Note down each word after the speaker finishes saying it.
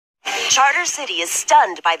Charter City is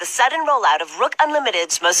stunned by the sudden rollout of Rook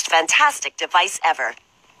Unlimited's most fantastic device ever.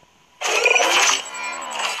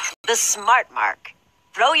 The Smart Mark.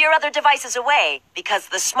 Throw your other devices away, because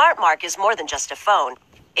the Smart Mark is more than just a phone.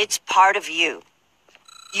 It's part of you.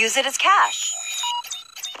 Use it as cash.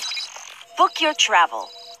 Book your travel.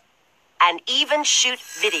 And even shoot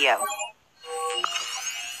video.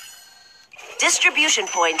 Distribution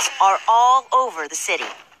points are all over the city.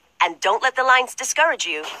 And don't let the lines discourage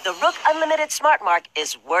you. The Rook Unlimited Smart Mark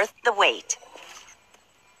is worth the wait.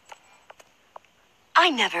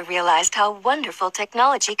 I never realized how wonderful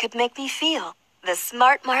technology could make me feel. The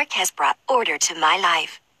Smart Mark has brought order to my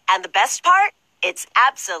life. And the best part? It's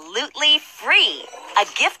absolutely free. A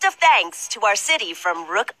gift of thanks to our city from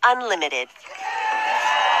Rook Unlimited.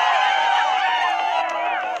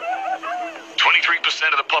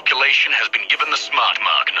 23% of the population has been given the Smart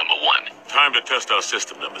Mark, number 1. Time to test our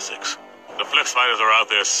system, number 6. The Flex Fighters are out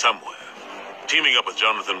there somewhere. Teaming up with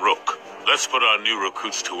Jonathan Rook. Let's put our new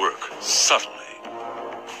recruits to work. Subtly.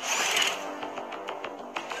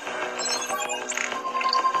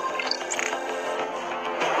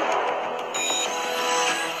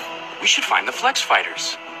 We should find the Flex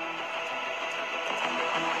Fighters.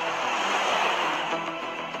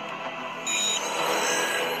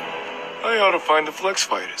 I ought to find the Flex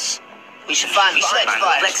Fighters. We should find the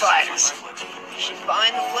Flex Fighters. We should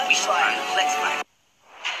find the Flex Fighters.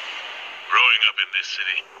 Growing up in this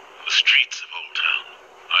city, the streets of Old Town,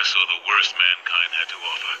 I saw the worst mankind had to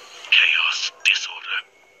offer. Chaos, disorder.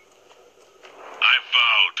 I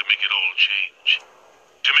vowed to make it all change.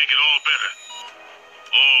 To make it all better.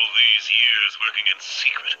 All these years working in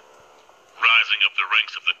secret. Rising up the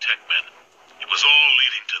ranks of the tech men. It was all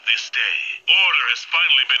leading to this day. Order has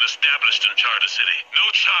finally been established in Charter City. No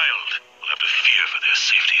child will have to fear for their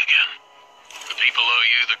safety again. The people owe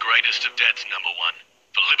you the greatest of debts, number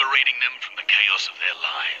 1, for liberating them from the chaos of their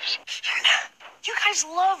lives. You guys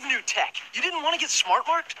love new tech. You didn't want to get smart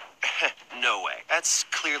marked? No way. That's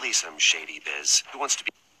clearly some shady biz. Who wants to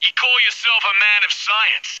be... You call yourself a man of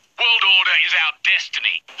science. World order is our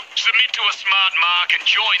destiny. Submit to a smart mark and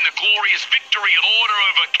join the glorious victory of order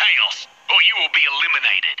over chaos, or you will be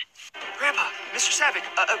eliminated. Grandpa, Mr. Savick,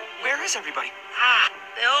 where is everybody?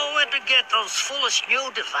 They all went to get those foolish new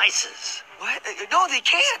devices. What? No, they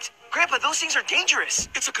can't. Grandpa, those things are dangerous.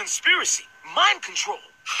 It's a conspiracy. Mind control.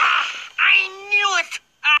 I knew it!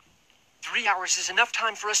 3 hours is enough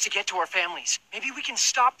time for us to get to our families. Maybe we can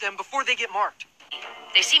stop them before they get marked.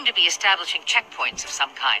 They seem to be establishing checkpoints of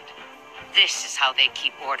some kind. This is how they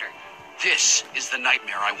keep order. This is the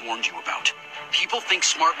nightmare I warned you about. People think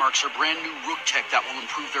smart marks are brand new Rook tech that will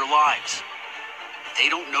improve their lives. They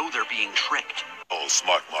don't know they're being tricked. All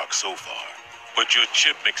smart marks so far. But your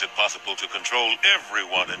chip makes it possible to control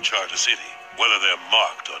everyone in Charter City, whether they're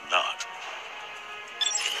marked or not.